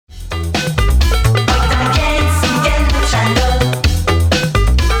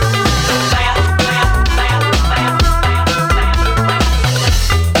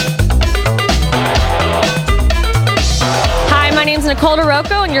Nicole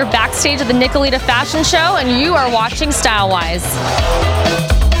DeRocco, and you're backstage at the Nicolita Fashion Show, and you are watching Stylewise.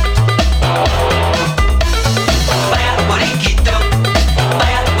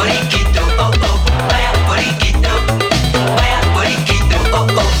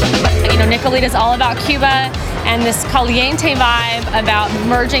 You know, Nicolita is all about Cuba and this caliente vibe about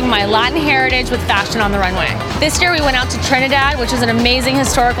merging my Latin heritage with fashion on the runway. This year we went out to Trinidad, which is an amazing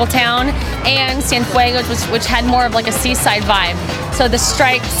historical town, and Cienfuegos, which had more of like a seaside vibe. So the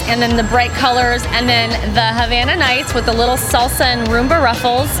stripes and then the bright colors, and then the Havana Nights with the little salsa and rumba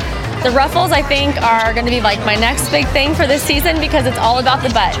ruffles. The ruffles, I think, are going to be like my next big thing for this season because it's all about the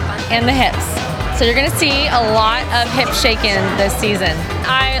butt and the hips. So you're going to see a lot of hip shaking this season.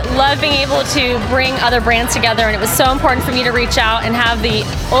 I love being able to bring other brands together, and it was so important for me to reach out and have the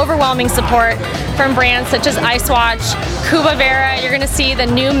overwhelming support from brands such as Ice Watch, Cuba Vera. You're going to see the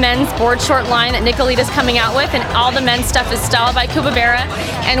new men's board short line that Nicolita's coming out with, and all the men's stuff is styled by Cuba Vera.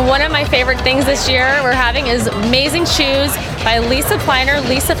 And one of my favorite things this year we're having is amazing shoes by Lisa Pliner,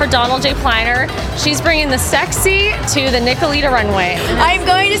 Lisa for Donald J. Pliner. She's bringing the sexy to the Nicolita runway. I'm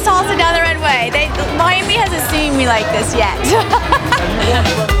going to salsa down the runway. Miami hasn't seen me like this yet.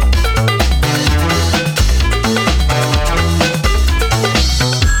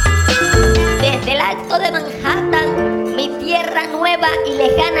 Desde el Alto de Manhattan, mi tierra nueva y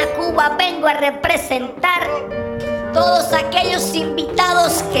lejana Cuba, vengo a representar todos aquellos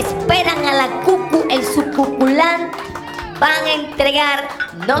invitados que esperan a la Cucu en su cuculán. Van a entregar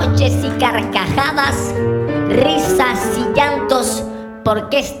noches y carcajadas, risas y llantos,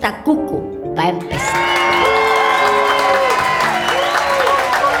 porque esta Cucu va a empezar.